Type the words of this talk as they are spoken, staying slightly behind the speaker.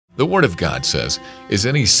The Word of God says, "Is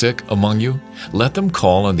any sick among you? Let them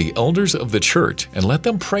call on the elders of the church and let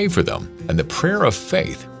them pray for them, and the prayer of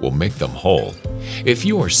faith will make them whole." If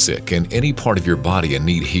you are sick in any part of your body and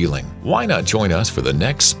need healing, why not join us for the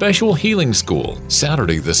next special healing school,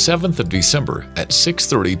 Saturday the 7th of December at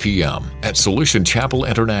 6:30 p.m. at Solution Chapel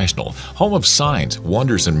International, home of signs,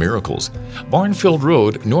 wonders, and miracles. Barnfield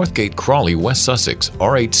Road, Northgate, Crawley, West Sussex,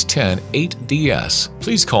 RH10 8DS.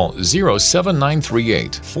 Please call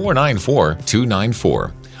 07938 494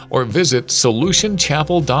 294 or visit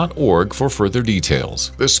solutionchapel.org for further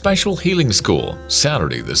details. The Special Healing School,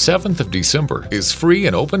 Saturday the 7th of December, is free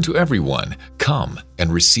and open to everyone. Come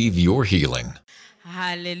and receive your healing.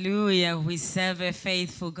 Hallelujah. We serve a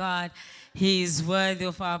faithful God. He is worthy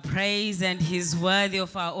of our praise and He's worthy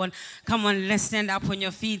of our own. Come on, let's stand up on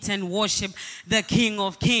your feet and worship the King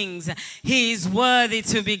of Kings. He is worthy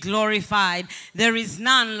to be glorified. There is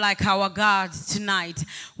none like our God tonight.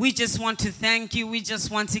 We just want to thank you. We just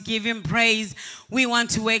want to give Him praise. We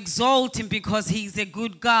want to exalt Him because He's a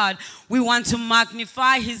good God. We want to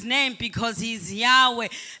magnify His name because He's Yahweh.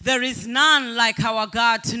 There is none like our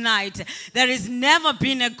God tonight. There has never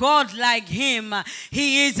been a God like Him.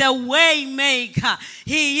 He is a way maker.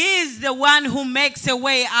 He is the one who makes a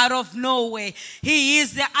way out of no way. He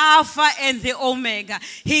is the Alpha and the Omega.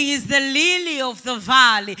 He is the lily of the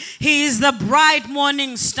valley. He is the bright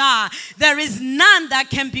morning star. There is none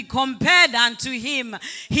that can be compared unto Him.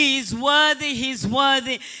 He is worthy. He is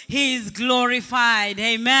worthy. He is glorified.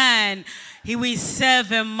 Amen. We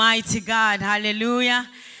serve a mighty God. Hallelujah.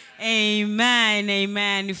 Amen.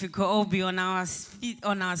 Amen. If we could all be on our feet,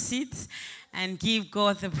 on our seats, and give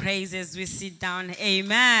God the praise as we sit down.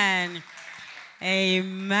 Amen.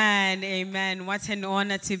 Amen. Amen. What an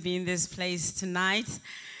honor to be in this place tonight.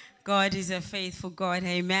 God is a faithful God.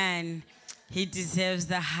 Amen. He deserves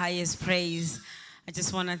the highest praise. I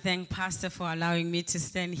just want to thank Pastor for allowing me to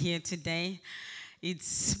stand here today.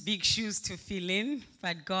 It's big shoes to fill in,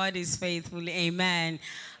 but God is faithful. Amen.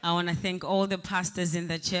 I want to thank all the pastors in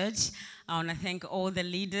the church. I want to thank all the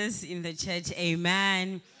leaders in the church.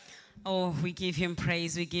 Amen. Oh, we give Him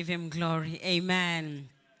praise. We give Him glory. Amen.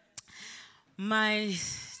 My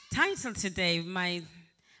title today, my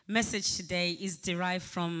message today is derived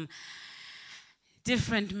from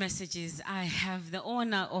different messages. I have the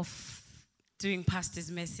honor of doing pastors'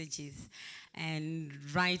 messages and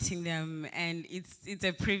writing them, and it's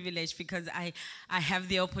a privilege because I have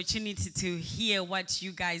the opportunity to hear what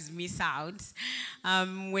you guys miss out.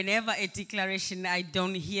 Whenever a declaration, I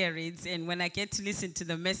don't hear it, and when I get to listen to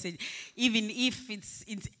the message, even if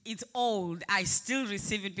it's old, I still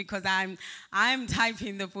receive it because I'm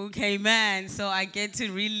typing the book. Amen. So I get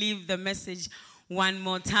to relive the message one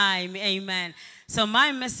more time. Amen. So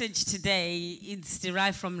my message today, it's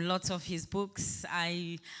derived from lots of his books.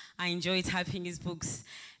 I enjoy typing his books.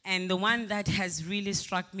 And the one that has really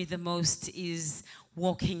struck me the most is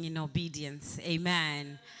Walking in Obedience.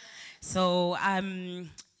 Amen. So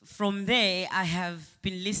from there, I have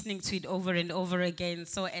been listening to it over and over again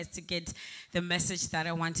so as to get the message that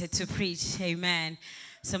I wanted to preach. Amen.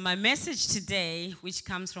 So my message today, which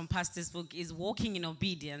comes from Pastor's book, is Walking in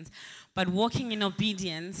Obedience. But walking in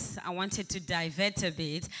obedience, I wanted to divert a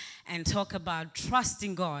bit and talk about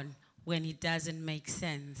trusting God when it doesn't make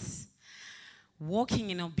sense. Walking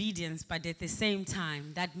in obedience, but at the same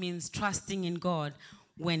time, that means trusting in God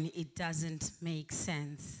when it doesn't make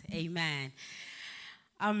sense. Amen.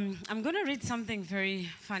 I'm going to read something very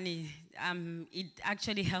funny. It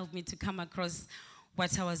actually helped me to come across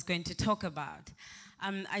what I was going to talk about.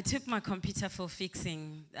 I took my computer for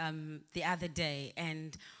fixing the other day,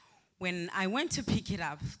 and when I went to pick it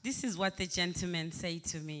up, this is what the gentleman said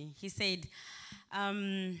to me. He said,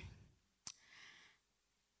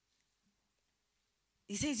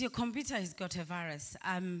 your computer has got a virus.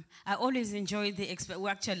 I always enjoy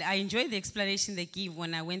I enjoy the explanation they give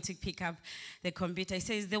when I went to pick up the computer. He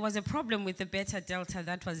says there was a problem with the beta delta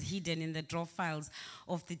that was hidden in the draw files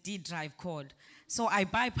of the D drive code. So I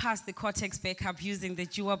bypassed the Cortex backup using the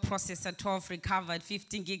dual processor 12 recovered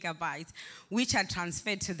 15 gigabytes, which I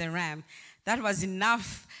transferred to the RAM. That was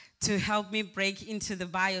enough to help me break into the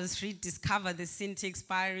BIOS, rediscover the sync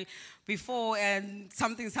expiry before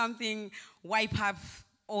something wipe up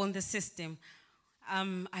on the system.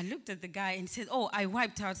 I looked at the guy and said, I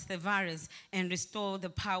wiped out the virus and restored the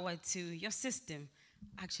power to your system.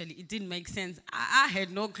 Actually, it didn't make sense. I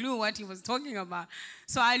had no clue what he was talking about.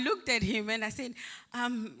 So I looked at him and I said,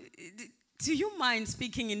 do you mind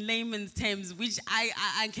speaking in layman's terms, which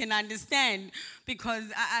I can understand, because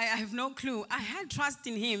I have no clue. I had trust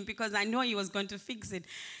in him because I know he was going to fix it.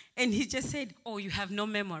 And he just said, you have no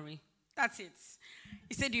memory. That's it.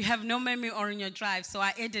 He said, you have no memory on your drive. So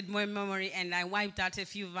I added more memory and I wiped out a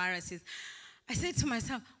few viruses. I said to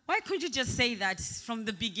myself, why couldn't you just say that from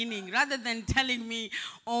the beginning rather than telling me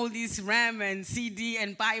all these RAM and CD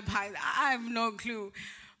and bypass? I have no clue.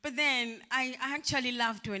 But then I actually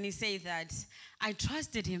laughed when he said that. I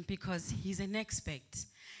trusted him because he's an expert.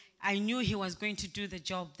 I knew he was going to do the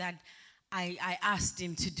job that I asked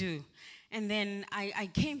him to do. And then I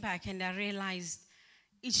came back and I realized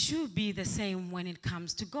it should be the same when it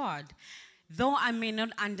comes to God. Though I may not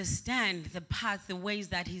understand the path, the ways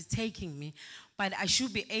that he's taking me, but I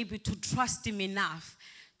should be able to trust him enough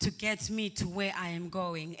to get me to where I am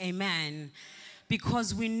going. Amen.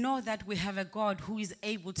 Because we know that we have a God who is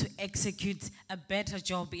able to execute a better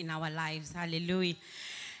job in our lives. Hallelujah.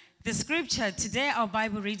 The scripture, today our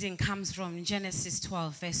Bible reading comes from Genesis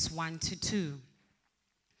 12, verse 1 to 2.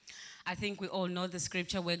 I think we all know the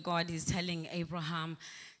scripture where God is telling Abraham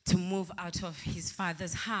to move out of his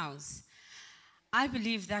father's house. I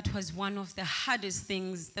believe that was one of the hardest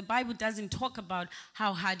things. The Bible doesn't talk about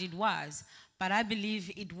how hard it was, but I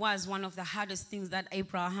believe it was one of the hardest things that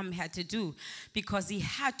Abraham had to do because he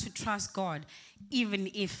had to trust God even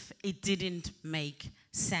if it didn't make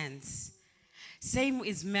sense. Same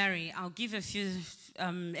with Mary. I'll give a few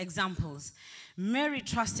examples. Mary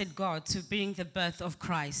trusted God to bring the birth of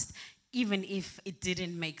Christ even if it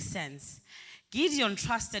didn't make sense. Gideon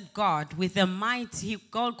trusted God with a mighty,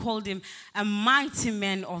 God called him a mighty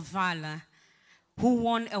man of valor who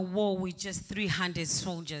won a war with just 300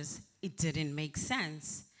 soldiers. It didn't make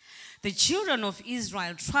sense. The children of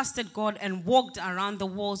Israel trusted God and walked around the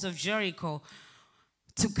walls of Jericho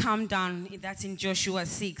to come down. That's in Joshua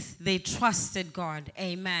 6. They trusted God.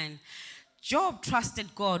 Amen. Job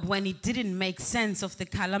trusted God when it didn't make sense of the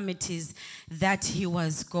calamities that he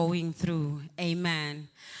was going through. Amen.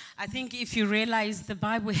 I think if you realize the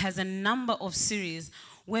Bible has a number of series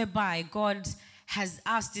whereby God has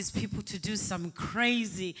asked his people to do some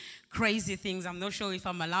crazy, crazy things. I'm not sure if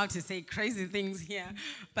I'm allowed to say crazy things here,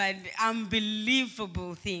 but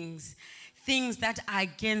unbelievable things. Things that are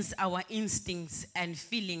against our instincts and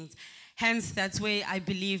feelings. Hence, that's where I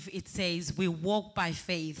believe it says we walk by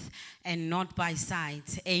faith and not by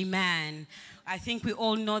sight. Amen. I think we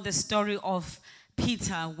all know the story of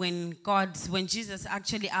Peter when Jesus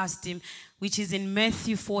actually asked him, which is in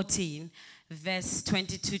Matthew 14, verse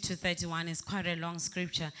 22 to 31. It's quite a long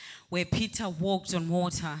scripture where Peter walked on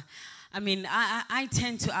water. I mean, I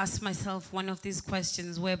tend to ask myself one of these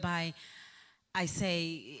questions whereby I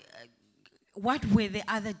say, what were the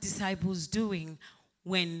other disciples doing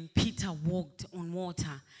when Peter walked on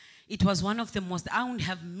water? It was one of the most, I wouldn't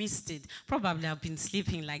have missed it. Probably I've been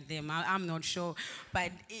sleeping like them, I'm not sure.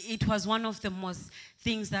 But it was one of the most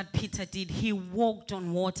things that Peter did. He walked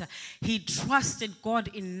on water. He trusted God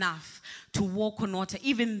enough to walk on water,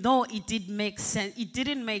 even though it didn't make sense. It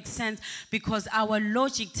didn't make sense because our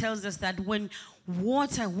logic tells us that when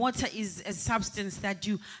water is a substance that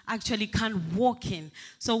you actually can't walk in.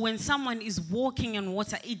 So when someone is walking in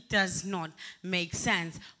water, it does not make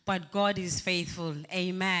sense. But God is faithful.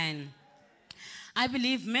 Amen. I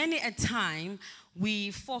believe many a time we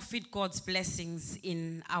forfeit God's blessings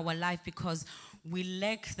in our life because we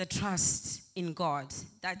lack the trust in God.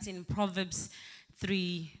 That's in Proverbs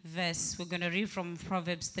 3 verse. We're going to read from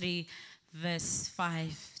Proverbs 3 verse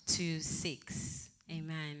 5 to 6.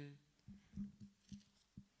 Amen.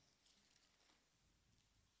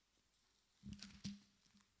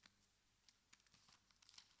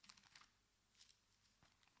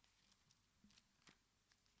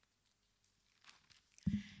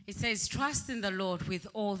 It says, trust in the Lord with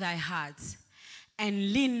all thy heart,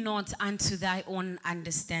 and lean not unto thy own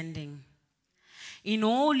understanding. In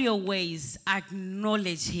all your ways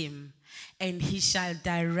acknowledge him, and he shall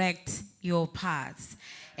direct your paths.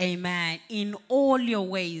 Amen. In all your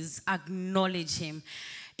ways acknowledge him.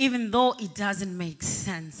 Even though it doesn't make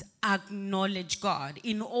sense, acknowledge God.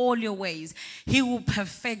 In all your ways, he will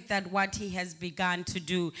perfect that what he has begun to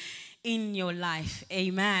do in your life.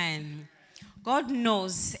 Amen. God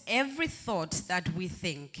knows every thought that we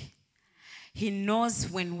think. He knows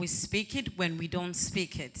when we speak it, when we don't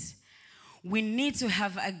speak it. We need to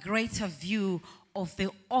have a greater view of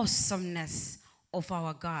the awesomeness of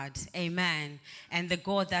our God. Amen. And the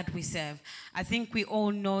God that we serve. I think we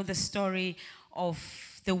all know the story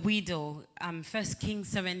of the widow. 1 Kings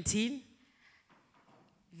 17,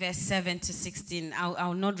 verse 7 to 16.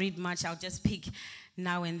 I'll not read much. I'll just pick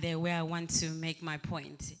now and there where I want to make my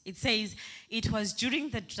point. It says, it was during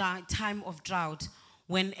the time of drought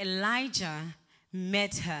when Elijah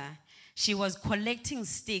met her. She was collecting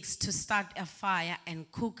sticks to start a fire and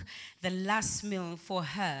cook the last meal for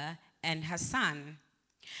her and her son.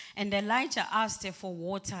 And Elijah asked her for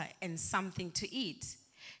water and something to eat.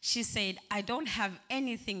 She said, I don't have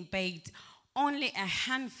anything baked, only a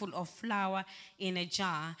handful of flour in a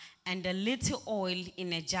jar and a little oil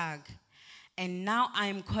in a jug. And now I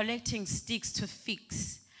am collecting sticks to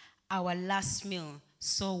fix our last meal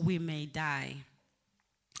so we may die.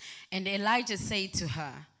 And Elijah said to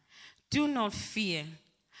her, do not fear.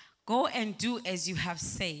 Go and do as you have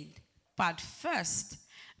said. But first,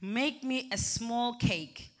 make me a small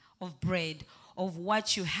cake of bread of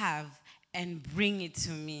what you have and bring it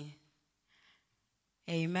to me.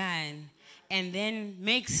 Amen. And then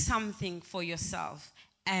make something for yourself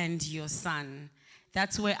and your son.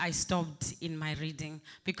 That's where I stopped in my reading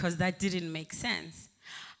because that didn't make sense.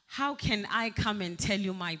 How can I come and tell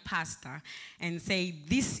you, my pastor, and say,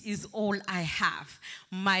 this is all I have?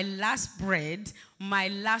 My last bread, my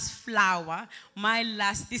last flour,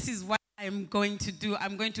 this is what I'm going to do.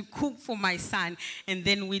 I'm going to cook for my son, and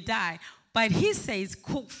then we die. But he says,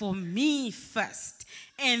 cook for me first,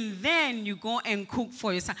 and then you go and cook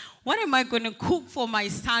for your son. What am I going to cook for my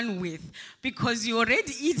son with? Because you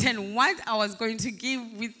already eaten what I was going to give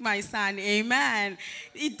with my son. Amen.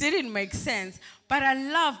 It didn't make sense. But I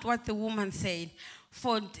loved what the woman said.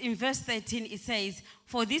 For in verse 13 it says,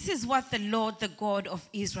 for this is what the Lord, the God of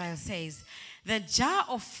Israel says. The jar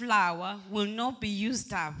of flour will not be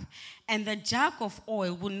used up, and the jug of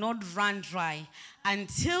oil will not run dry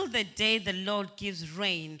until the day the Lord gives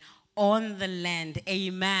rain on the land.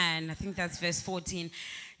 Amen. I think that's verse 14.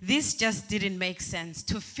 This just didn't make sense.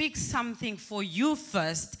 To fix something for you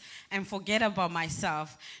first and forget about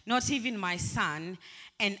myself, not even my son.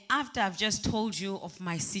 And after I've just told you of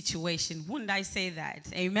my situation, wouldn't I say that?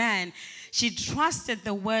 Amen. She trusted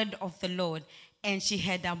the word of the Lord, and she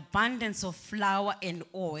had abundance of flour and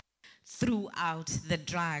oil throughout the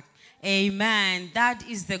drought. Amen. That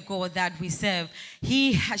is the God that we serve.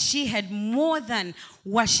 She had more than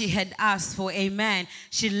what she had asked for. Amen.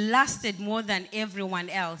 She lasted more than everyone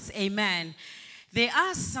else. Amen. There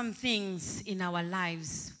are some things in our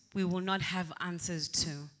lives we will not have answers to.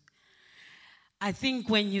 I think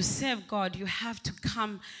when you serve God, you have to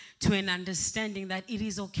come to an understanding that it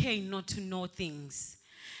is okay not to know things.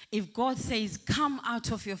 If God says, come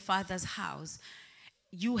out of your father's house,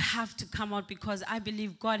 you have to come out, because I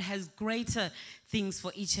believe God has greater things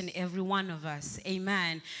for each and every one of us.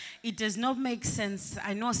 Amen. It does not make sense.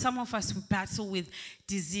 I know some of us battle with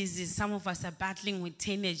diseases. Some of us are battling with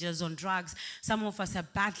teenagers on drugs. Some of us are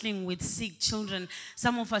battling with sick children.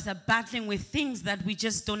 Some of us are battling with things that we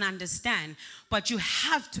just don't understand. But you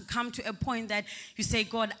have to come to a point that you say,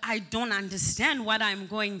 God, I don't understand what I'm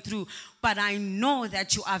going through, but I know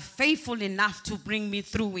that you are faithful enough to bring me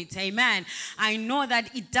through it. Amen. I know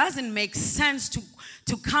that it doesn't make sense to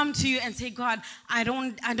come to you and say, God, I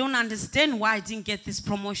don't understand why I didn't get this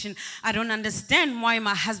promotion. I don't understand why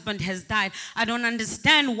my husband has died. I don't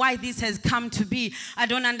understand why this has come to be. I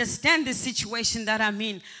don't understand the situation that I'm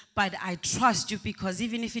in. But I trust you, because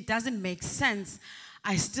even if it doesn't make sense,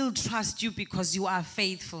 I still trust you because you are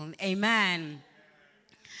faithful. Amen.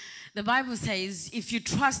 The Bible says if you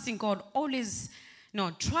trust in God,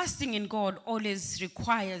 trusting in God always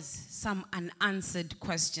requires some unanswered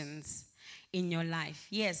questions in your life.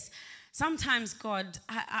 Yes, sometimes God,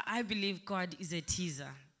 I believe God is a teaser.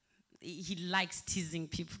 He likes teasing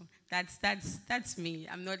people. That's me.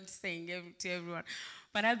 I'm not saying to everyone.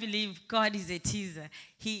 But I believe God is a teaser.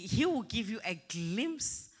 He will give you a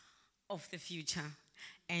glimpse of the future.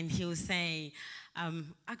 And he'll say,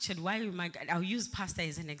 I'll use Pastor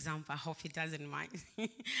as an example. I hope he doesn't mind.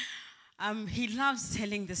 He loves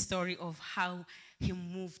telling the story of how he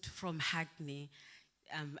moved from Hackney,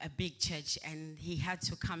 a big church, and he had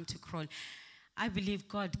to come to Crawl. I believe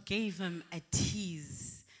God gave him a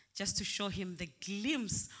tease just to show him the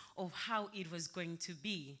glimpse of how it was going to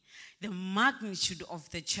be, the magnitude of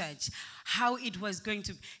the church, how it was going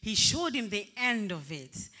to. He showed him the end of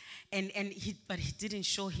it, but he didn't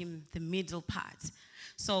show him the middle part.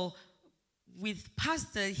 So with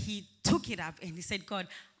Pastor, he took it up and he said, God,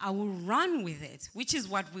 I will run with it, which is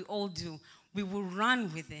what we all do. We will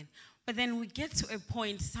run with it. But then we get to a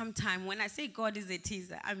point sometime, when I say God is a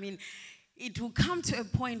teaser, I mean, it will come to a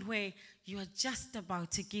point where you are just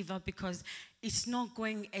about to give up because it's not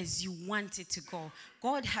going as you want it to go.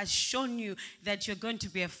 God has shown you that you're going to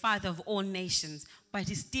be a father of all nations, but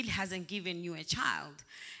he still hasn't given you a child.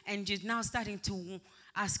 And you're now starting to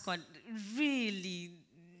ask God, really,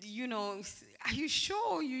 are you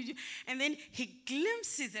sure? And then he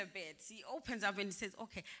glimpses a bit. He opens up and he says,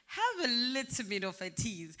 okay, have a little bit of a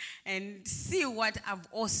tease and see what I've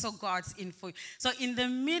also got in for you. So in the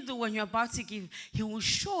middle, when you're about to give, he will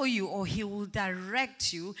show you or he will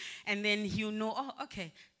direct you, and then he'll know, oh,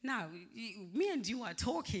 okay, now, me and you are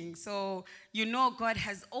talking, so God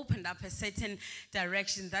has opened up a certain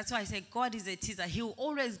direction. That's why I say God is a teaser. He will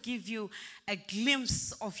always give you a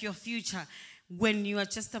glimpse of your future when you are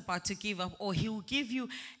just about to give up, or he will give you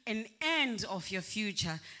an end of your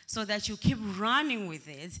future so that you keep running with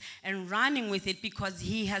it because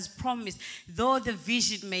he has promised, though the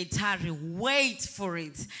vision may tarry, wait for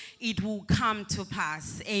it. It will come to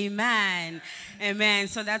pass. Amen. Amen.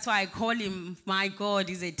 So that's why I call him, my God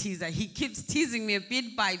is a teaser. He keeps teasing me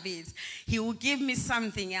bit by bit. He will give me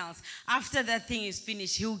something else. After that thing is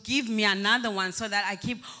finished, he will give me another one so that I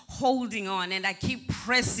keep holding on and I keep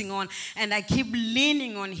pressing on and I keep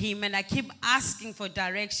leaning on him and I keep asking for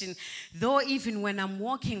direction. Though even when I'm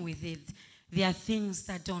walking with it, there are things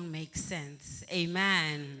that don't make sense.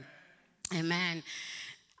 Amen. Amen.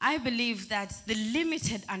 I believe that the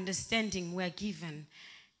limited understanding we're given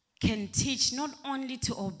can teach not only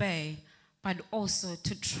to obey, but also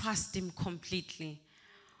to trust him completely,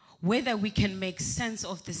 whether we can make sense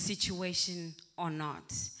of the situation or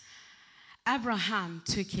not. Abraham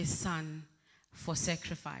took his son for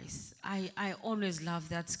sacrifice. I always love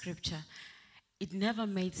that scripture. It never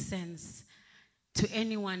made sense to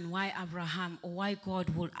anyone why Abraham or why God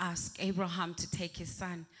would ask Abraham to take his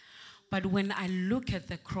son. But when I look at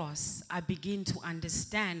the cross, I begin to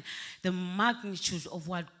understand the magnitude of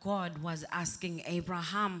what God was asking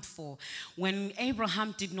Abraham for. When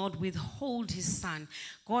Abraham did not withhold his son,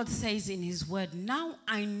 God says in his word, now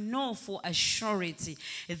I know for a surety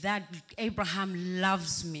that Abraham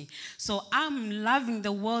loves me. So I'm loving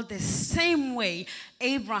the world the same way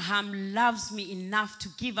Abraham loves me enough to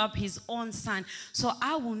give up his own son. So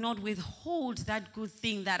I will not withhold that good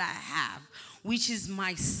thing that I have, which is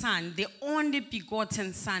my son, the only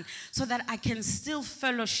begotten son, so that I can still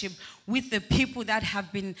fellowship with the people that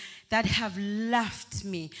have left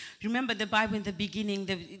me. Remember the Bible in the beginning,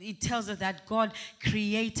 it tells us that God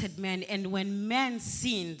created man, and when man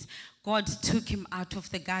sinned, God took him out of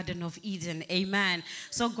the Garden of Eden. Amen.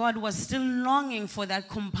 So God was still longing for that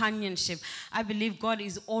companionship. I believe God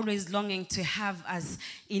is always longing to have us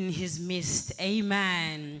in his midst.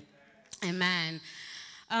 Amen. Amen.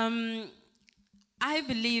 I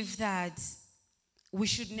believe that we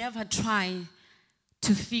should never try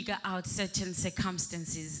to figure out certain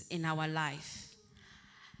circumstances in our life.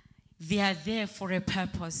 They are there for a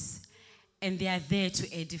purpose, and they are there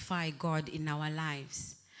to edify God in our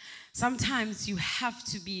lives. Sometimes you have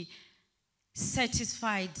to be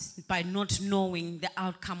satisfied by not knowing the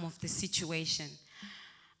outcome of the situation.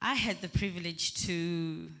 I had the privilege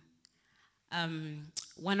to,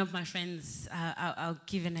 one of my friends, I'll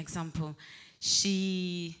give an example.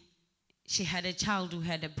 She had a child who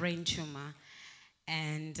had a brain tumor,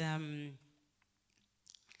 and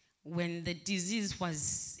when the disease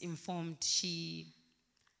was informed, she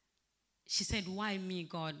said, "Why me,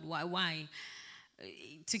 God? Why?"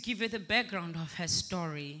 To give you the background of her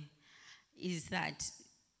story, is that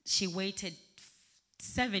she waited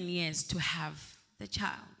 7 years to have the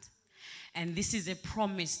child, and this is a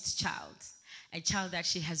promised child, a child that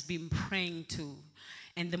she has been praying to.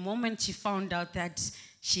 And the moment she found out that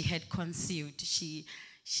she had conceived, she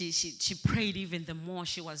prayed even the more.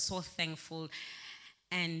 She was so thankful.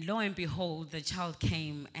 And lo and behold, the child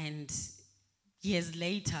came, and years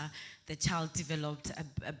later, the child developed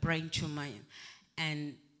a brain tumor.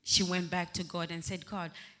 And she went back to God and said,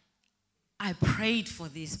 God, I prayed for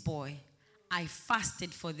this boy. I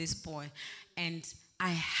fasted for this boy. And I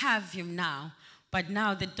have him now. But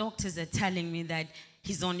now the doctors are telling me that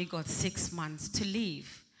he's only got 6 months to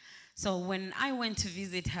live. So when I went to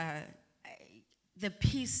visit her, the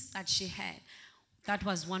peace that she had, that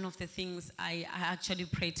was one of the things I actually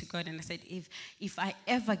prayed to God. And I said, if I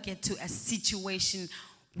ever get to a situation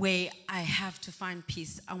where I have to find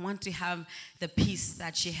peace, I want to have the peace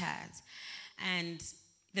that she has. And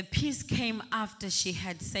the peace came after she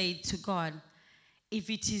had said to God, if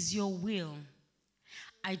it is your will,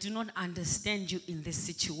 I do not understand you in this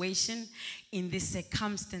situation, in this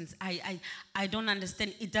circumstance. I don't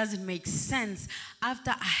understand. It doesn't make sense.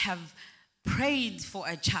 After I have prayed for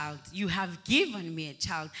a child, you have given me a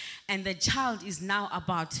child, and the child is now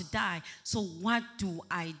about to die. So what do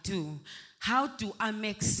I do? How do I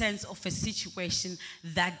make sense of a situation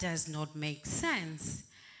that does not make sense?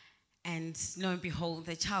 And lo and behold,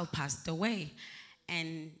 the child passed away.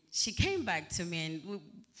 And she came back to me, and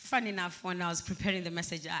Fun enough, when I was preparing the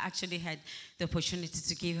message, I actually had the opportunity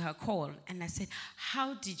to give her a call. And I said,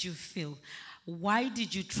 how did you feel? Why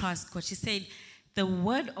did you trust God? She said, the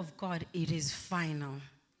word of God, it is final.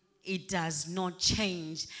 It does not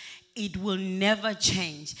change. It will never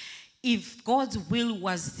change. If God's will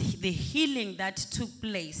was the healing that took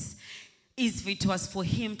place, if it was for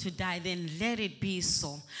him to die, then let it be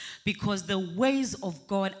so. Because the ways of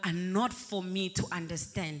God are not for me to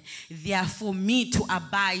understand. They are for me to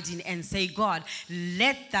abide in and say, God,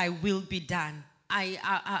 let thy will be done.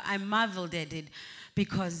 I marveled at it,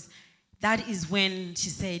 because that is when she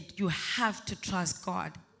said, you have to trust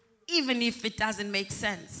God, even if it doesn't make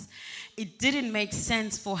sense. It didn't make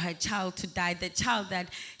sense for her child to die, the child that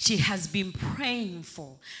she has been praying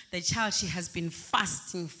for, the child she has been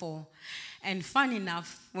fasting for. And fun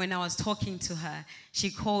enough, when I was talking to her, she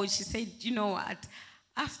called, she said, you know what,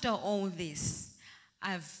 after all this,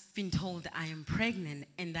 I've been told I am pregnant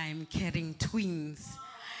and I am carrying twins.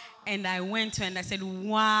 And I went to her and I said,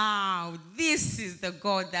 wow, this is the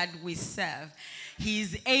God that we serve. He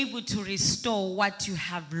is able to restore what you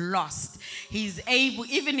have lost. He's able,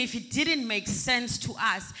 even if it didn't make sense to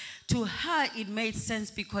us, to her it made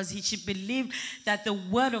sense, because she believed that the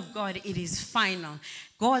word of God, it is final.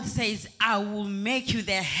 God says, I will make you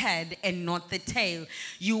the head and not the tail.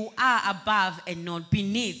 You are above and not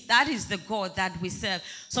beneath. That is the God that we serve.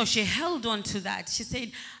 So she held on to that. She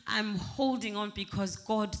said, I'm holding on because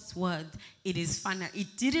God's word, it is final.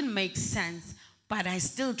 It didn't make sense, but I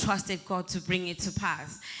still trusted God to bring it to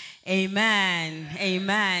pass. Amen.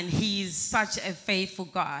 Amen. He is such a faithful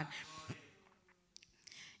God.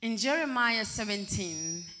 In Jeremiah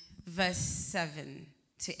 17, verse 7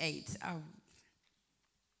 to 8,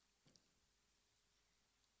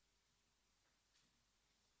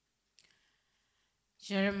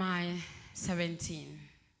 Jeremiah 17,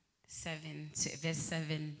 verse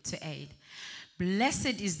 7 to 8.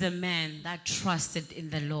 Blessed is the man that trusted in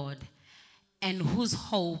the Lord, and whose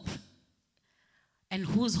hope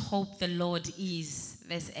the Lord is.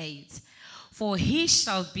 Verse 8. For he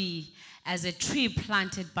shall be as a tree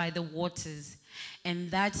planted by the waters,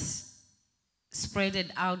 and that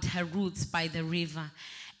spreaded out her roots by the river,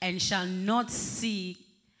 and shall not see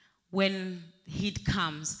when heat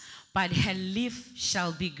comes, but her leaf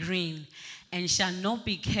shall be green, and shall not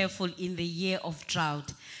be careful in the year of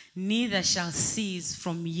drought, neither shall cease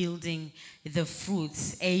from yielding the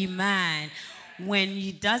fruits. Amen. When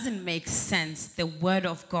it doesn't make sense, the word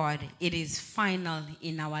of God, it is final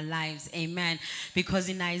in our lives. Amen. Because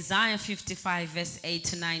in Isaiah 55, verse 8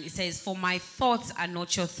 to 9, it says, for my thoughts are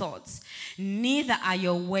not your thoughts, neither are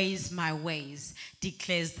your ways my ways,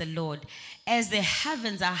 declares the Lord. As the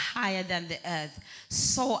heavens are higher than the earth,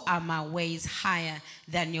 so are my ways higher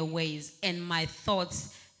than your ways, and my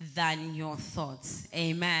thoughts than your thoughts.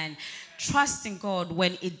 Amen. Trusting God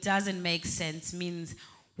when it doesn't make sense means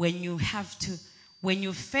when you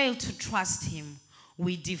fail to trust him,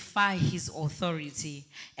 we defy his authority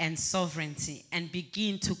and sovereignty and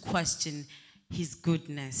begin to question his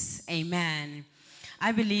goodness. Amen.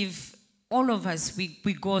 I believe all of us,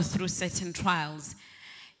 we go through certain trials.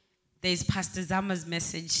 There's Pastor Zama's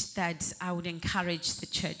message that I would encourage the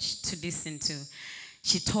church to listen to.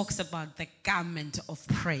 She talks about the garment of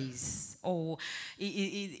praise.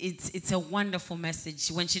 It's a wonderful message.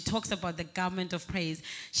 When she talks about the garment of praise,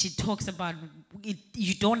 she talks about it,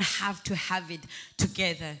 you don't have to have it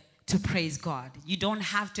together to praise God. You don't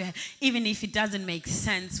have to, even if it doesn't make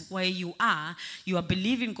sense where you are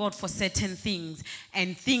believing God for certain things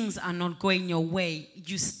and things are not going your way,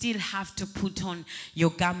 you still have to put on your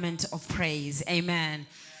garment of praise. Amen.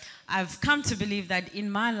 I've come to believe that in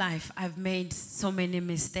my life, I've made so many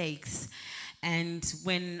mistakes. And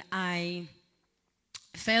when I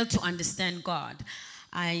fail to understand God,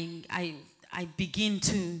 I begin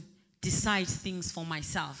to decide things for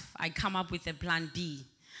myself. I come up with a plan B.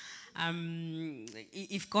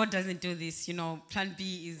 If God doesn't do this, plan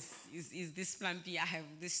B is this plan B. I have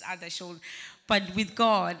this other shoulder. But with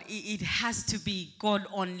God, it has to be God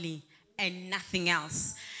only and nothing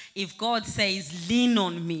else. If God says, lean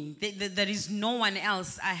on me, there is no one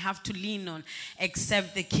else I have to lean on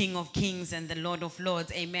except the King of Kings and the Lord of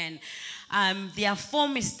Lords. Amen. There are 4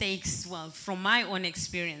 mistakes, from my own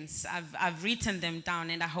experience. I've written them down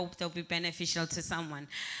and I hope they'll be beneficial to someone.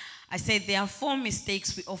 I said there are 4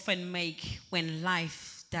 mistakes we often make when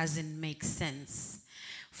life doesn't make sense.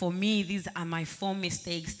 For me, these are my 4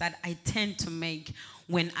 mistakes that I tend to make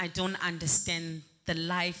when I don't understand the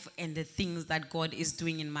life and the things that God is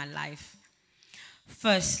doing in my life.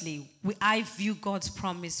 Firstly, I view God's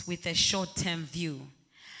promise with a short-term view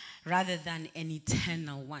rather than an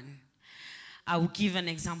eternal one. I will give an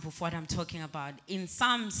example of what I'm talking about. In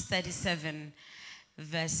Psalms 37,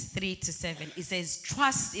 verse 3 to 7, it says,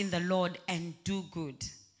 trust in the Lord and do good.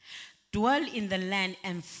 Dwell in the land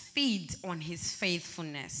and feed on his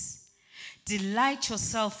faithfulness. Delight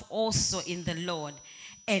yourself also in the Lord,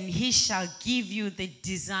 and he shall give you the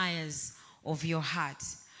desires of your heart.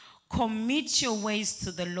 Commit your ways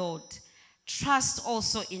to the Lord. Trust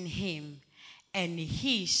also in him, and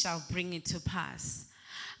he shall bring it to pass.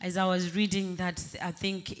 As I was reading that, I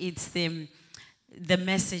think it's the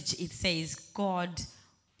message, it says, God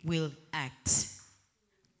will act.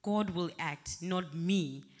 God will act, not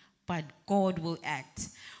me, but God will act.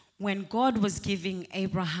 When God was giving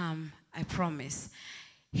Abraham a promise,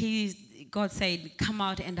 God said, come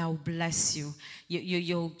out and I'll bless you.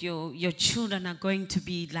 Your children are going to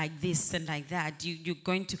be like this and like that. You're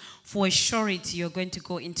going to, for a surety, you're going to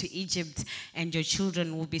go into Egypt and your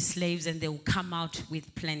children will be slaves and they will come out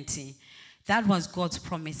with plenty. That was God's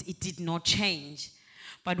promise. It did not change.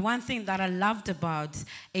 But one thing that I loved about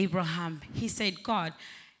Abraham, he said, God,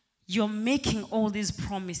 you're making all these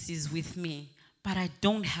promises with me, but I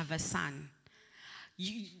don't have a son.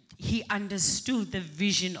 He understood the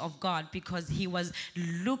vision of God because he was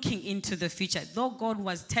looking into the future. Though God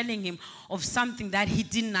was telling him of something that he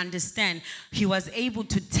didn't understand, he was able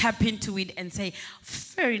to tap into it and say,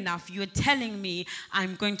 fair enough, you're telling me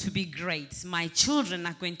I'm going to be great. My children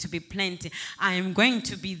are going to be plenty. I am going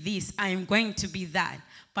to be this. I am going to be that.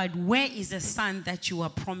 But where is the son that you are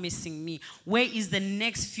promising me? Where is the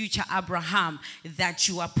next future Abraham that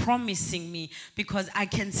you are promising me? Because I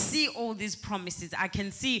can see all these promises. I can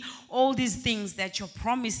see all these things that you're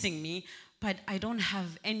promising me, but I don't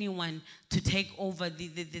have anyone to take over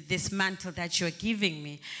this mantle that you're giving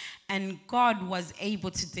me. And God was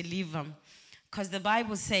able to deliver. Because the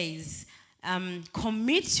Bible says,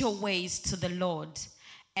 commit your ways to the Lord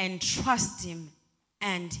and trust him,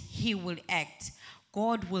 and he will act.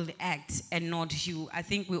 God will act and not you. I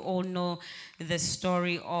think we all know the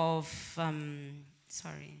story of, in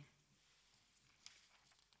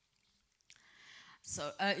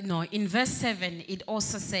verse 7, it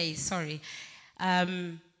also says,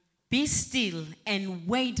 be still and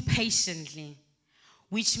wait patiently,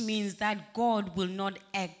 which means that God will not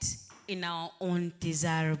act in our own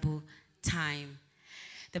desirable time.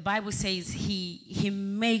 The Bible says he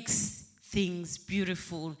makes things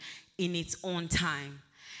beautiful in its own time.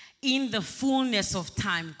 In the fullness of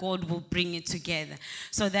time, God will bring it together.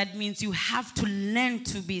 So that means you have to learn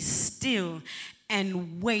to be still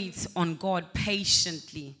and wait on God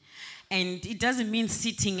patiently. And it doesn't mean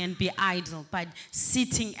sitting and be idle, but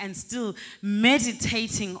sitting and still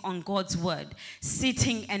meditating on God's word.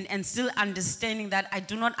 Sitting and still understanding that I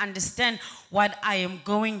do not understand what I am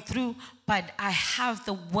going through, but I have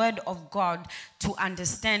the word of God to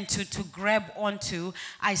understand, to grab onto.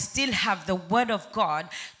 I still have the word of God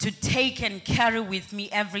to take and carry with me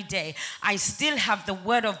every day. I still have the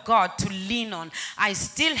word of God to lean on. I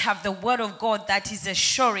still have the word of God that is a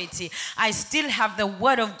surety. I still have the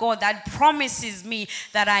word of God that promises me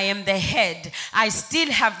that I am the head. I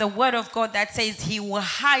still have the word of God that says he will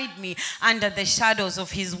hide me under the shadows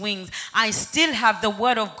of his wings. I still have the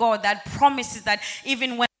word of God that promises that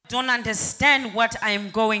even when don't understand what I am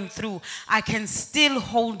going through, I can still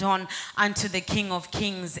hold on unto the King of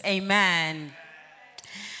Kings. Amen.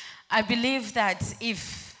 I believe that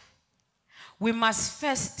if we must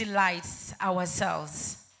first delight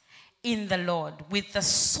ourselves in the Lord with the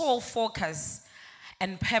sole focus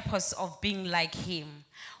and purpose of being like him,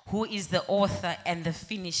 who is the author and the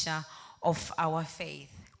finisher of our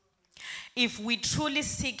faith. If we truly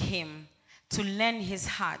seek him to learn his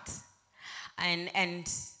heart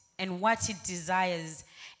and what he desires,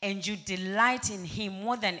 and you delight in him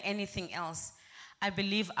more than anything else, I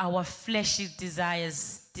believe our fleshly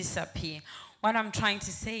desires disappear. What I'm trying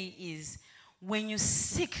to say is, when you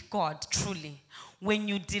seek God truly, when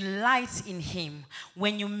you delight in him,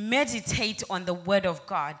 when you meditate on the word of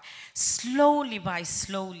God, slowly, I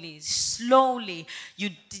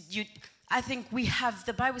think we have,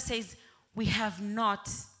 the Bible says, we have not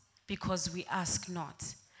because we ask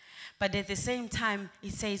not. But at the same time,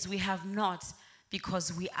 it says we have not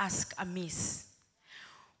because we ask amiss.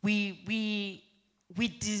 We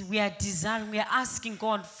are desiring, we are asking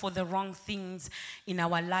God for the wrong things in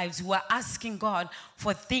our lives. We are asking God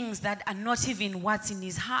for things that are not even what's in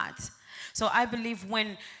his heart. So I believe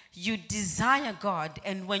when you desire God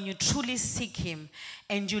and when you truly seek him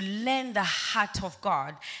and you learn the heart of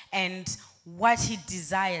God and what he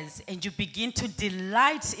desires, and you begin to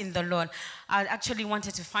delight in the Lord. I actually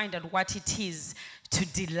wanted to find out what it is to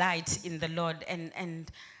delight in the Lord,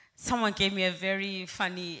 and someone gave me a very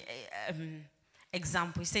funny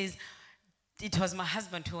example. He says, it was my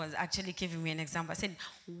husband who was actually giving me an example. I said,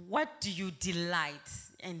 what do you delight?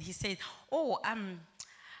 And he said,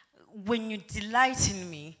 when you delight in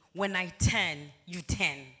me, when I turn, you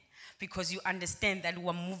turn. Because you understand that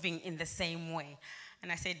we're moving in the same way.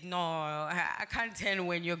 And I said, no, I can't turn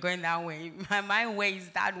when you're going that way. My way is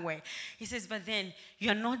that way. He says, but then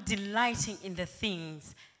you're not delighting in the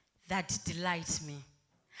things that delight me.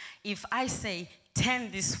 If I say, turn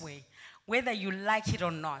this way, whether you like it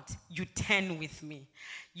or not, you turn with me.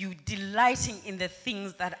 You delighting in the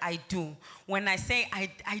things that I do. When I say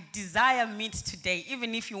I desire meat today,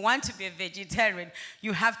 even if you want to be a vegetarian,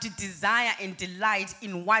 you have to desire and delight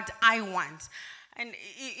in what I want. And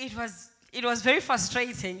it was very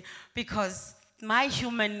frustrating because my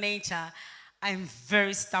human nature, I'm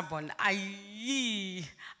very stubborn. I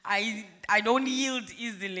don't yield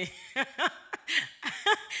easily.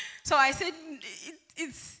 So I said,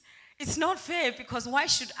 it's not fair because why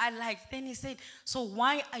should I like? Then he said, so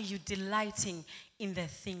why are you delighting in the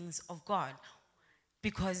things of God?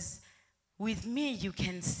 Because with me you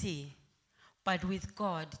can see, but with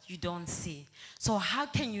God you don't see. So how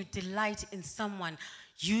can you delight in someone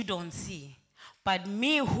you don't see? But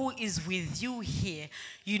me who is with you here,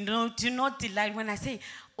 do not delight. When I say,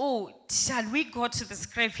 shall we go to the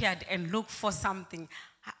scrapyard and look for something?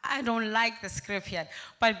 I don't like the scrapyard,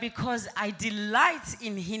 but because I delight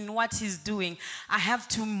in what he's doing, I have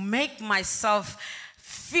to make myself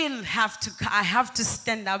I have to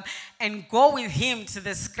stand up and go with him to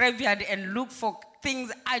the scrapyard and look for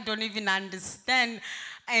things I don't even understand.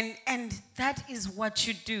 And that is what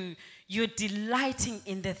you do. You're delighting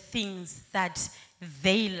in the things that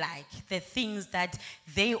they like, the things that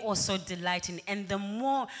they also delight in. And the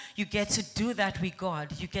more you get to do that with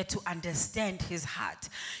God, you get to understand his heart.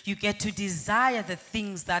 You get to desire the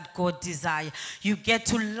things that God desires. You get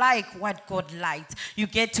to like what God likes. You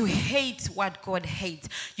get to hate what God hates.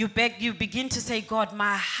 You begin to say, God,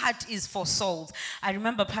 my heart is for souls. I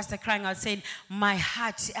remember Pastor crying out saying, a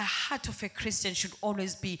heart of a Christian should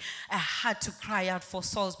always be a heart to cry out for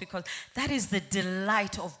souls, because that is the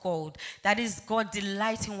delight of God. That is God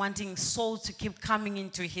delighting, wanting souls to keep coming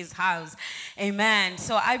into his house. Amen.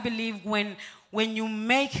 So I believe when you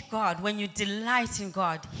make God, when you delight in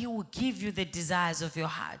God, he will give you the desires of your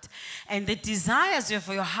heart. And the desires of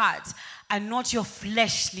your heart are not your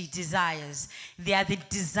fleshly desires. They are the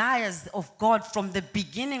desires of God from the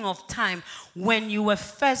beginning of time. When you were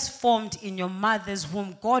first formed in your mother's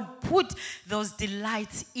womb, God put those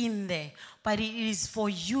delights in there. But it is for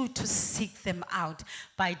you to seek them out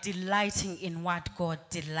by delighting in what God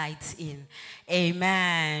delights in.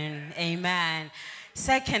 Amen. Amen.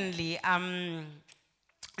 Secondly,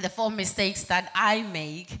 the 4 mistakes that I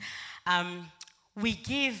make, we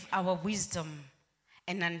give our wisdom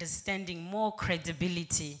and understanding more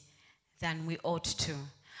credibility than we ought to.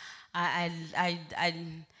 I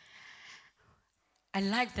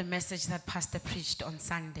like the message that Pastor preached on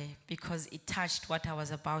Sunday because it touched what I was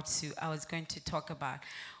going to talk about,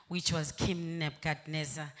 which was King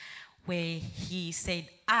Nebuchadnezzar, where he said,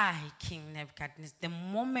 I, King Nebuchadnezzar. The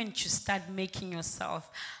moment you start making yourself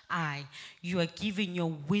I, you are giving your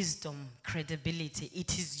wisdom credibility.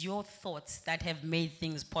 It is your thoughts that have made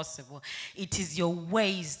things possible. It is your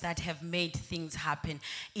ways that have made things happen.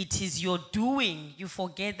 It is your doing. You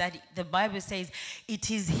forget that the Bible says it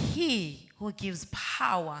is he who gives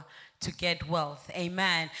power to get wealth.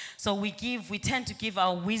 Amen. So we tend to give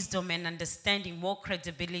our wisdom and understanding more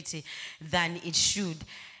credibility than it should.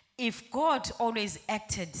 If God always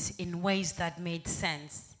acted in ways that made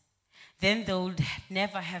sense, then there would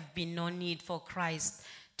never have been no need for Christ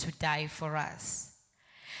to die for us.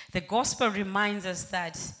 The gospel reminds us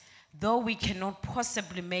that though we cannot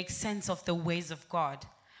possibly make sense of the ways of God,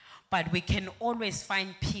 but we can always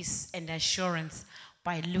find peace and assurance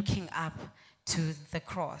by looking up to the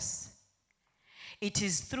cross. It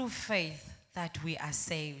is through faith that we are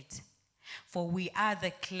saved, for we are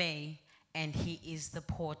the clay and he is the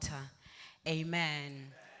potter. Amen.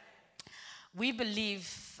 We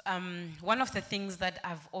believe, one of the things that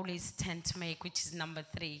I've always tend to make, which is number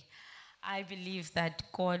 3, I believe that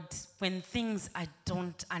God, when things I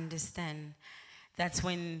don't understand, that's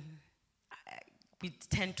when we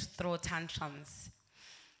tend to throw tantrums.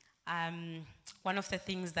 One of the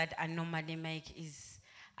things that I normally make is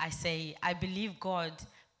I say, I believe God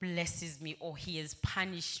blesses me or he has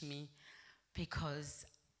punished me because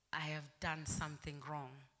I have done something wrong.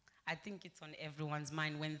 I think it's on everyone's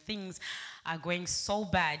mind. When things are going so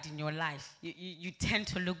bad in your life, you tend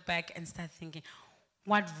to look back and start thinking,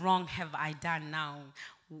 what wrong have I done now?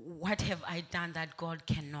 What have I done that God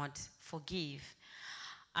cannot forgive?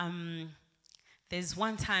 There's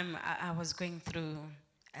one time I was going through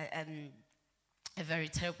a very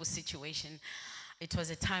terrible situation. It was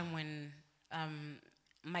a time when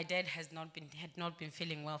my dad had not been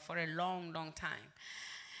feeling well for a long, long time.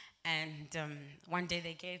 And one day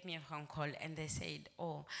they gave me a phone call and they said,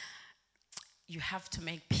 "Oh, you have to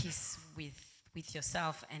make peace with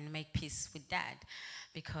yourself and make peace with Dad,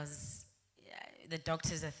 because the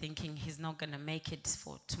doctors are thinking he's not going to make it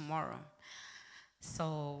for tomorrow."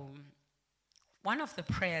 So one of the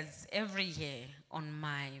prayers every year on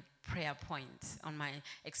my prayer point, on my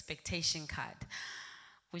expectation card,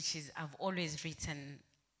 which is I've always written,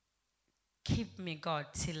 "Keep me, God,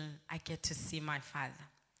 till I get to see my father."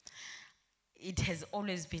 It has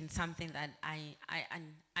always been something that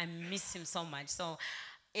I miss him so much. So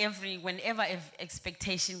whenever an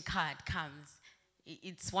expectation card comes,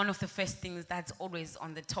 it's one of the first things that's always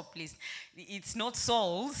on the top list. It's not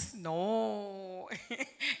souls, no.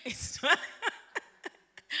 It's not.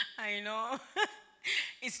 I know.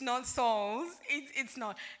 It's not souls. It's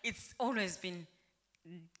not. It's always been,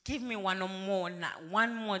 give me one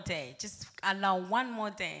more day. Just allow one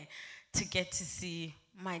more day to get to see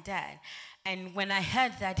my dad. And when I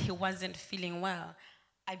heard that he wasn't feeling well,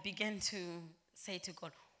 I began to say to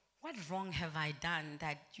God, what wrong have I done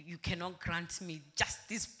that you cannot grant me just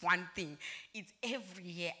this one thing? It's every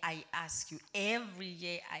year I ask you. Every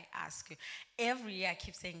year I ask you. Every year I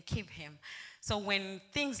keep saying, keep him. So when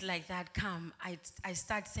things like that come, I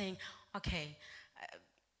start saying, okay.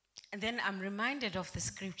 And then I'm reminded of the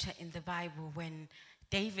scripture in the Bible when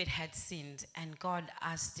David had sinned and God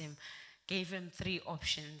asked him, gave him 3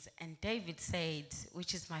 options. And David said,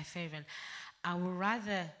 which is my favorite, I would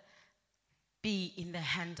rather be in the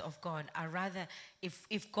hand of God. I rather,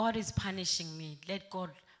 if God is punishing me, let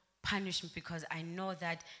God punish me, because I know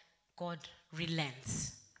that God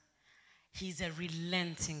relents. He's a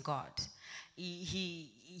relenting God.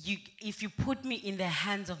 If you put me in the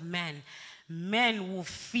hands of men, men will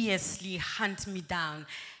fiercely hunt me down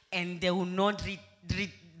and they will not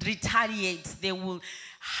retaliate. They will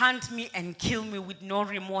hunt me and kill me with no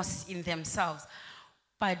remorse in themselves.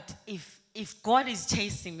 But if God is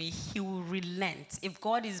chasing me, he will relent. If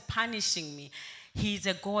God is punishing me, he's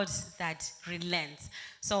a God that relents.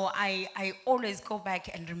 So I always go back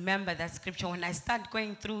and remember that scripture when I start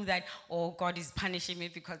going through that, oh, God is punishing me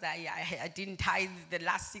because I didn't tithe the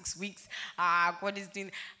last 6 weeks. God is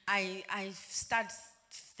doing, I start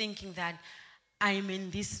thinking that I'm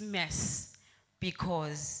in this mess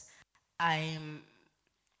because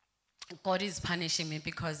God is punishing me,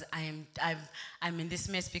 because I'm in this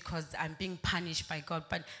mess because I'm being punished by God.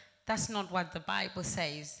 But that's not what the Bible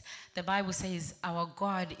says. The Bible says our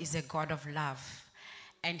God is a God of love,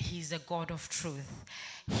 and he's a God of truth.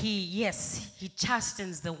 He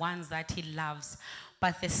chastens the ones that he loves,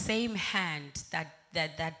 but the same hand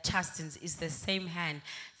that chastens is the same hand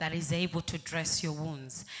that is able to dress your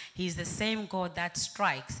wounds. He's the same God that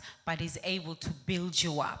strikes, but is able to build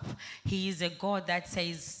you up. He is a God that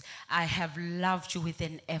says, I have loved you with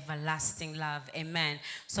an everlasting love. Amen.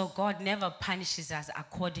 So God never punishes us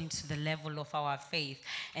according to the level of our faith.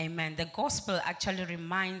 Amen. The gospel actually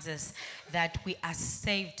reminds us that we are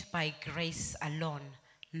saved by grace alone,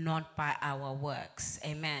 not by our works.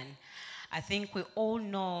 Amen. I think we all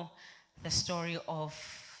know the story of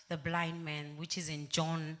the blind man, which is in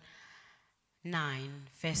John 9,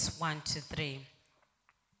 verse 1 to 3.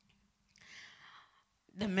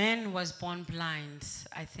 The man was born blind,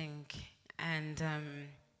 I think, and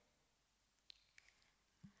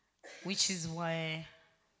which is why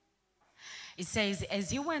it says,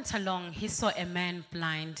 as he went along, he saw a man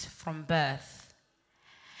blind from birth.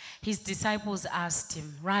 His disciples asked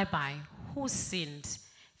him, Rabbi, who sinned,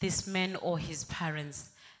 this man or his parents,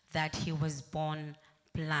 that he was born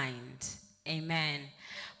blind? Amen.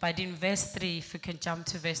 But in verse 3, if we can jump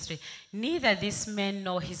to verse 3, neither this man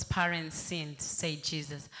nor his parents sinned, said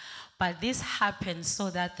Jesus, but this happened so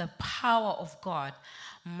that the power of God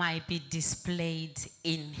might be displayed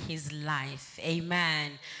in his life.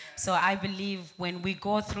 Amen. So I believe when we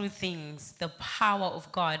go through things, the power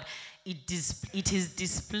of God, it is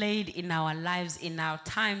displayed in our lives, in our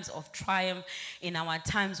times of triumph, in our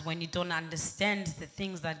times when you don't understand the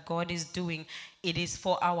things that God is doing. It is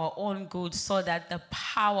for our own good, so that the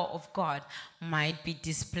power of God might be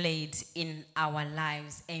displayed in our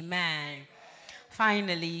lives. Amen.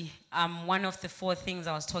 Finally, one of the 4 things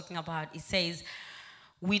I was talking about, it says,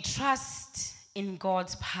 we trust in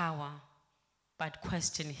God's power, but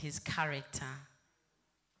question his character.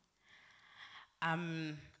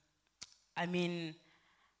 I mean,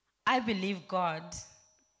 I believe God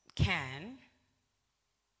can,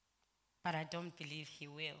 but I don't believe he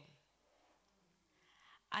will.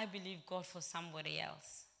 I believe God for somebody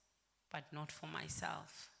else, but not for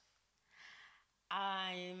myself.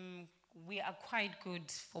 We are quite good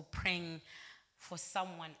for praying for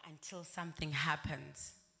someone until something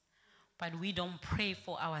happens. But we don't pray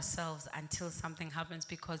for ourselves until something happens,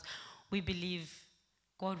 because we believe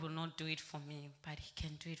God will not do it for me, but he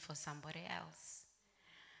can do it for somebody else.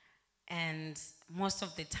 And most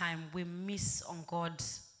of the time we miss on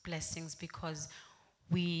God's blessings because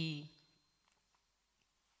we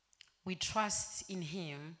trust in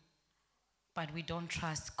him, but we don't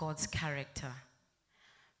trust God's character,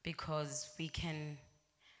 because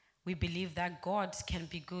we believe that God can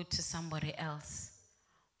be good to somebody else,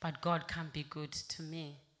 but God can't be good to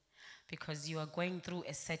me, because you are going through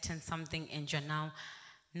a certain something and you're now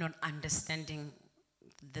not understanding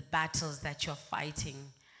the battles that you're fighting.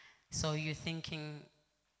 So you're thinking,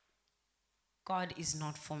 God is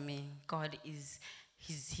not for me. God is,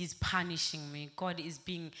 he's punishing me. God is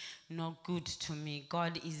being not good to me.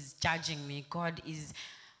 God is judging me. God is,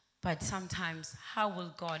 but sometimes, how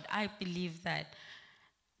will God? I believe that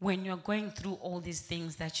when you're going through all these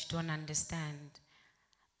things that you don't understand,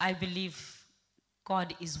 I believe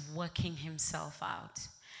God is working himself out.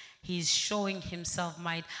 He's showing himself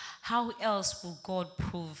might. How else will God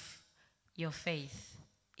prove your faith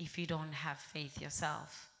if you don't have faith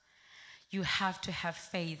yourself? You have to have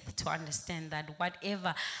faith to understand that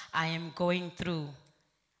whatever I am going through,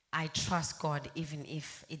 I trust God even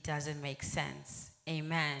if it doesn't make sense.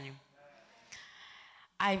 Amen.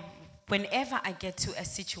 Whenever I get to a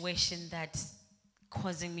situation that's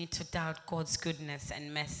causing me to doubt God's goodness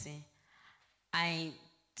and mercy, I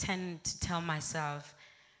tend to tell myself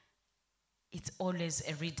it's always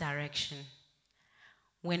a redirection.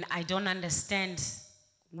 When I don't understand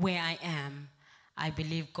where I am, I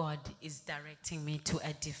believe God is directing me to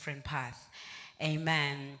a different path.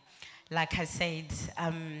 Amen. Like I said,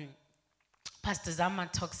 Pastor Zama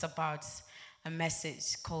talks about a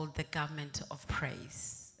message called the Garment of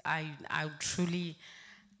Praise. I truly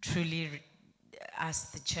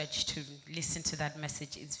ask the church to listen to that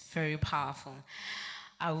message. It's very powerful.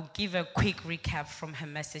 I will give a quick recap from her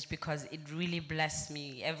message because it really blessed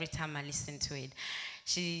me every time I listen to it.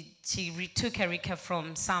 She took a recap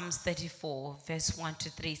from Psalms 34, verse 1 to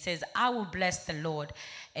 3. It says, I will bless the Lord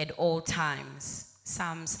at all times.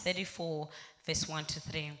 Psalms 34, verse 1 to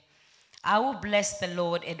 3. I will bless the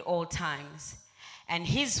Lord at all times, and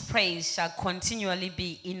his praise shall continually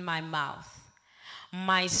be in my mouth.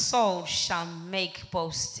 My soul shall make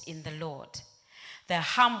boast in the Lord. The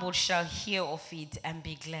humble shall hear of it and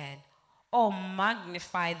be glad. Oh,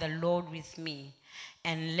 magnify the Lord with me,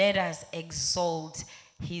 and let us exalt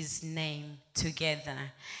his name together.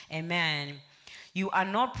 Amen. You are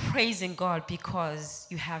not praising God because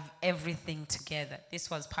you have everything together. This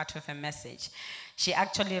was part of her message. She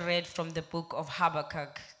actually read from the book of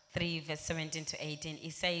Habakkuk 3, verse 17 to 18.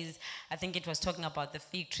 It says, I think it was talking about the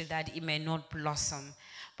fig tree, that it may not blossom.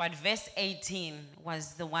 But verse 18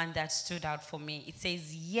 was the one that stood out for me. It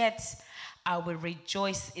says, yet I will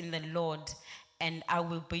rejoice in the Lord, and I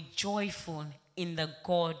will be joyful in the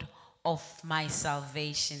God of my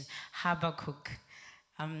salvation. Habakkuk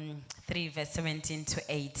 3, verse 17 to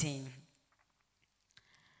 18.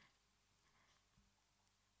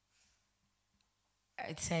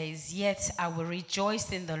 It says, yet I will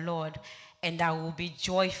rejoice in the Lord, and I will be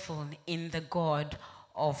joyful in the God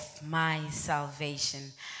of my salvation.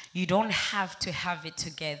 You don't have to have it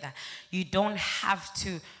together. You don't have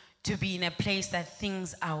to be in a place that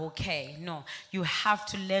things are okay. No, you have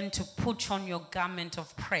to learn to put on your garment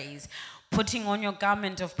of praise. Putting on your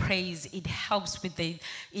garment of praise, it helps with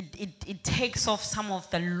it takes off some of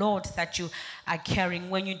the load that you are carrying.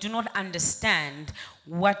 When you do not understand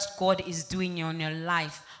what God is doing in your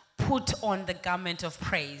life, put on the garment of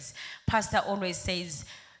praise. Pastor always says,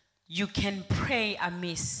 you can pray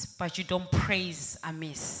amiss, but you don't praise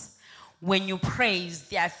amiss. When you praise,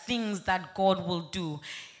 there are things that God will do.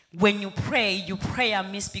 When you pray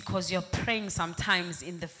amiss because you're praying sometimes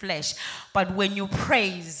in the flesh. But when you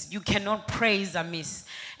praise, you cannot praise amiss.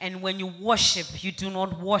 And when you worship, you do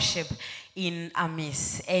not worship in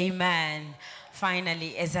amiss. Amen.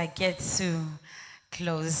 Finally, as I get to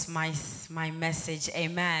close my message,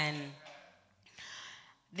 amen.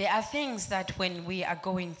 There are things that when we are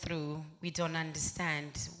going through, we don't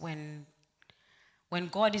understand. When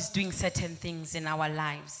God is doing certain things in our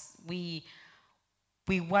lives, we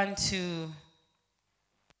want to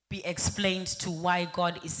be explained to why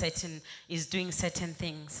God is doing certain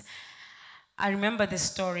things. I remember the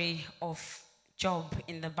story of Job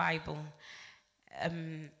in the Bible.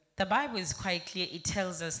 The Bible is quite clear. It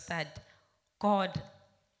tells us that God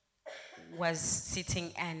was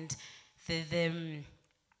sitting, and the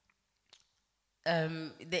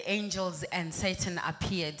angels and Satan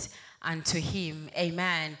appeared unto him.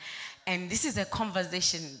 Amen. And this is a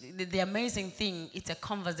conversation. The amazing thing, it's a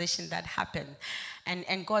conversation that happened.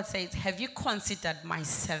 And God says, have you considered my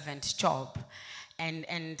servant Job? And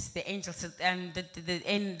the angel says, and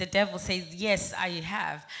the devil says, yes, I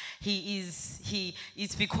have.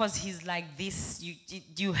 It's because he's like this.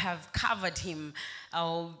 You have covered him,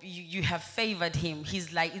 or you have favored him.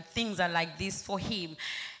 He's like, things are like this for him.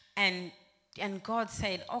 And God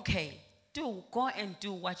said, okay, go and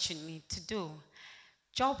do what you need to do.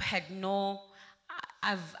 Job had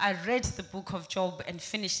I read the book of Job and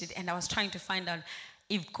finished it, and I was trying to find out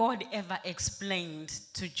if God ever explained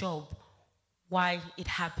to Job why it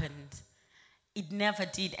happened. It never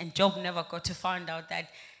did, and Job never got to find out that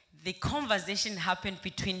the conversation happened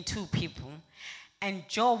between two people, and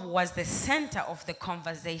Job was the center of the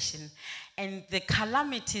conversation, and the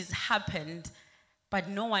calamities happened, but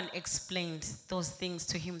no one explained those things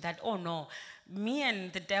to him, that, oh no, me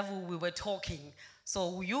and the devil, we were talking.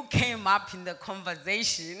 So you came up in the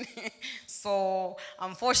conversation. So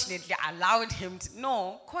unfortunately, I allowed him to.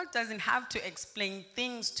 No, God doesn't have to explain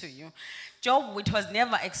things to you. Job, it was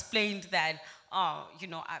never explained that, I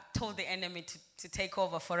told the enemy to take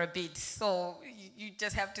over for a bit. So you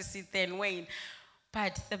just have to sit there and wait.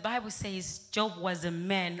 But the Bible says Job was a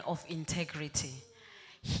man of integrity.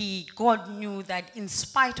 God knew that in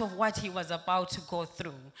spite of what he was about to go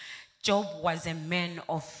through, Job was a man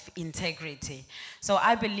of integrity. So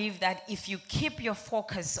I believe that if you keep your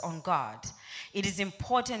focus on God, it is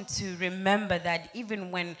important to remember that even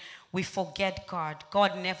when we forget God,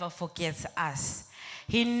 God never forgets us.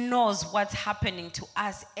 He knows what's happening to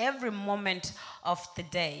us every moment of the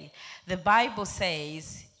day. The Bible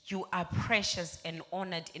says, you are precious and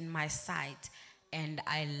honored in my sight, and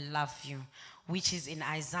I love you, which is in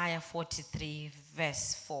Isaiah 43,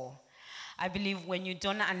 verse 4. I believe when you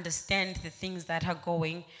don't understand the things that are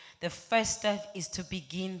going, the first step is to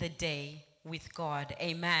begin the day with God.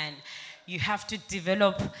 Amen. You have to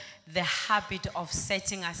develop the habit of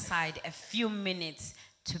setting aside a few minutes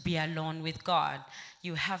to be alone with God.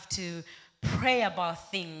 You have to pray about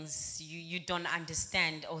things you don't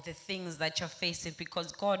understand, or the things that you're facing,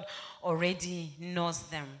 because God already knows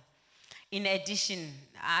them. In addition,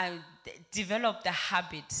 I developed the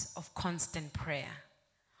habit of constant prayer.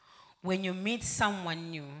 When you meet someone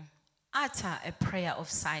new, utter a prayer of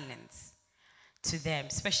silence to them,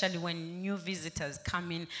 especially when new visitors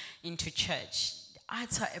come into church.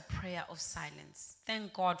 Utter a prayer of silence.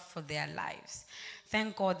 Thank God for their lives.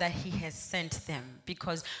 Thank God that He has sent them,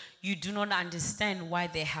 because you do not understand why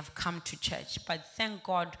they have come to church, but thank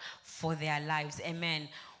God for their lives. Amen.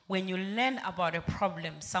 When you learn about a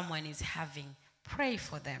problem someone is having, pray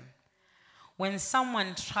for them. When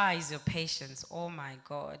someone tries your patience, oh my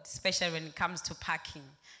God, especially when it comes to parking,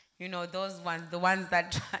 those ones, the ones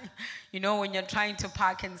that try, when you're trying to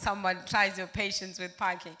park and someone tries your patience with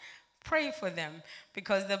parking, pray for them,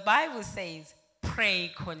 because the Bible says,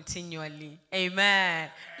 pray continually. Amen.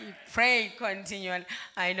 Pray continually.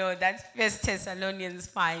 I know that's 1 Thessalonians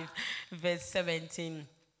 5, verse 17.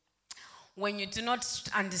 When you do not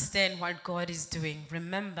understand what God is doing,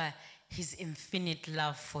 remember His infinite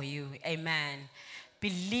love for you. Amen.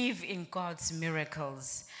 Believe in God's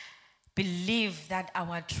miracles. Believe that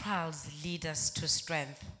our trials lead us to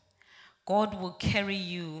strength. God will carry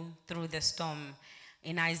you through the storm.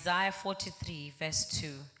 In Isaiah 43, verse 2,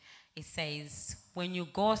 it says, when you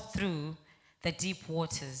go through the deep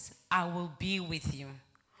waters, I will be with you.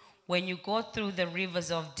 When you go through the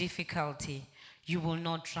rivers of difficulty, you will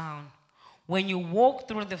not drown. When you walk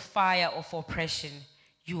through the fire of oppression,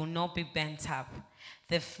 you will not be burnt up.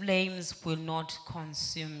 The flames will not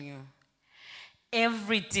consume you.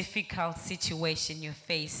 Every difficult situation you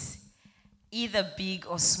face, either big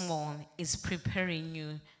or small, is preparing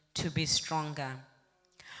you to be stronger.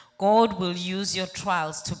 God will use your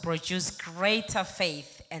trials to produce greater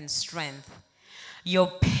faith and strength.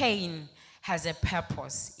 Your pain has a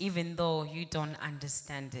purpose, even though you don't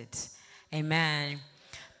understand it. Amen.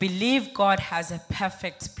 Believe God has a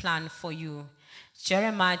perfect plan for you.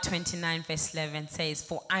 Jeremiah 29, verse 11 says,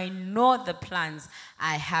 for I know the plans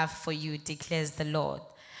I have for you, declares the Lord.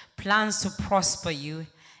 Plans to prosper you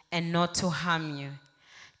and not to harm you,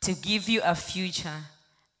 to give you a future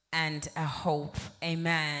and a hope.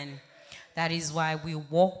 Amen. That is why we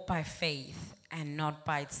walk by faith and not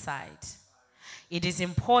by sight. It is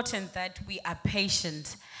important that we are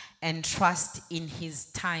patient and trust in His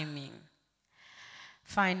timing.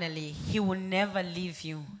 Finally, He will never leave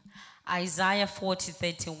you. Isaiah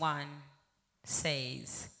 40:31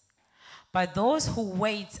 says, But those who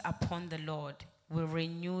wait upon the Lord will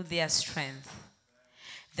renew their strength.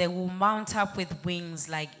 They will mount up with wings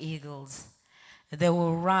like eagles. They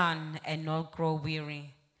will run and not grow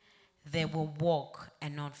weary. They will walk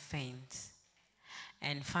and not faint.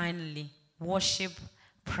 And finally, worship,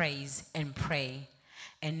 praise, and pray,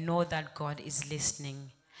 and know that God is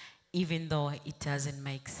listening, even though it doesn't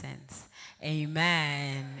make sense.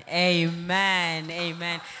 Amen. Amen.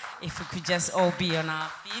 Amen. If we could just all be on our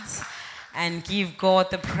feet and give God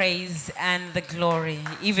the praise and the glory,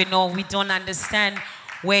 even though we don't understand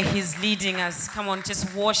where He's leading us. Come on,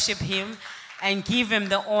 just worship Him and give Him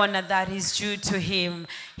the honor that is due to Him.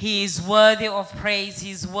 He is worthy of praise.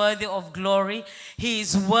 He is worthy of glory. He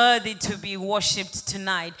is worthy to be worshipped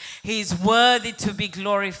tonight. He is worthy to be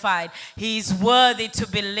glorified. He is worthy to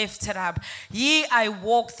be lifted up. Yea, I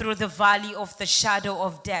walk through the valley of the shadow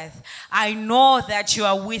of death. I know that you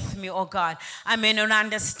are with me, oh God. I may not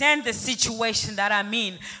understand the situation that I'm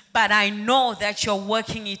in, but I know that you're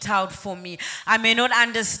working it out for me. I may not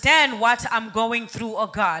understand what I'm going through, oh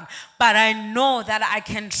God, but I know that I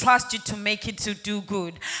can trust you to make it to do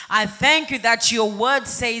good. I thank you that your word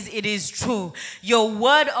says it is true. Your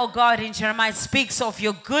word, oh God, in Jeremiah speaks of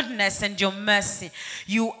your goodness and your mercy.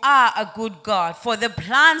 You are a good God. For the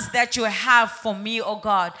plans that you have for me, oh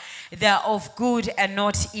God, they're of good and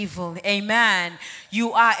not evil. Amen.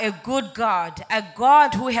 You are a good God, a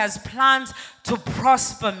God who has plans to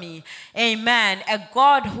prosper me. Amen. A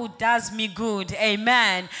God who does me good.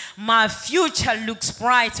 Amen. My future looks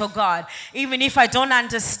bright, oh God. Even if I don't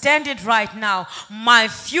understand it right now, my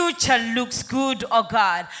future looks good, oh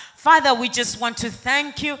God. Father, we just want to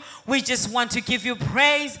thank you. We just want to give you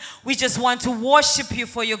praise. We just want to worship you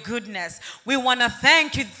for your goodness. We want to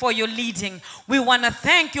thank you for your leading. We want to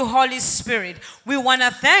thank you, Holy Spirit. We want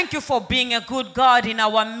to thank you for being a good God in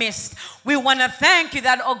our midst. We want to thank you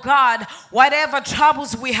that, oh God, whatever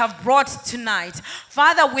troubles we have brought tonight,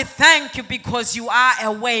 Father, we thank you because you are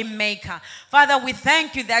a way maker. Father, we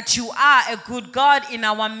thank you that you are a good God in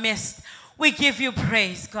our midst. We give you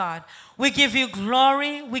praise, God. We give you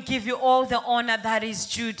glory. We give you all the honor that is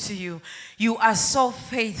due to you. You are so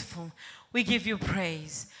faithful. We give you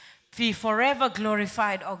praise. Be forever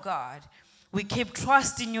glorified, oh God. We keep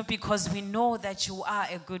trusting you because we know that you are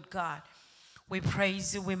a good God. We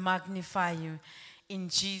praise you. We magnify you. In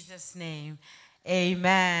Jesus' name,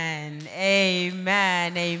 amen.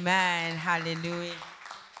 Amen. Amen. Hallelujah.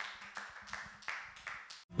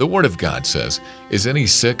 The Word of God says, "Is any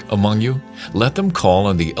sick among you? Let them call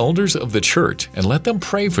on the elders of the church and let them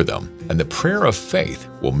pray for them, and the prayer of faith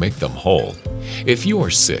will make them whole." If you are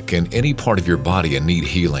sick in any part of your body and need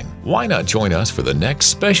healing, why not join us for the next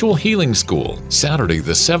special healing school, Saturday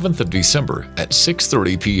the 7th of December at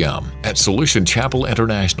 6:30 p.m. at Solution Chapel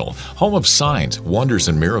International, home of signs, wonders,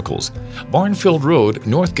 and miracles. Barnfield Road,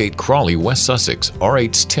 Northgate, Crawley, West Sussex,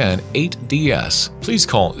 RH10 8DS. Please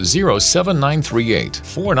call 07938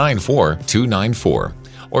 494 294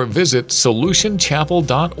 or visit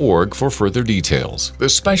solutionchapel.org for further details. The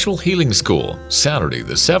Special Healing School, Saturday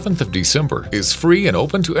the 7th of December, is free and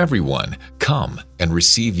open to everyone. Come and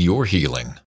receive your healing.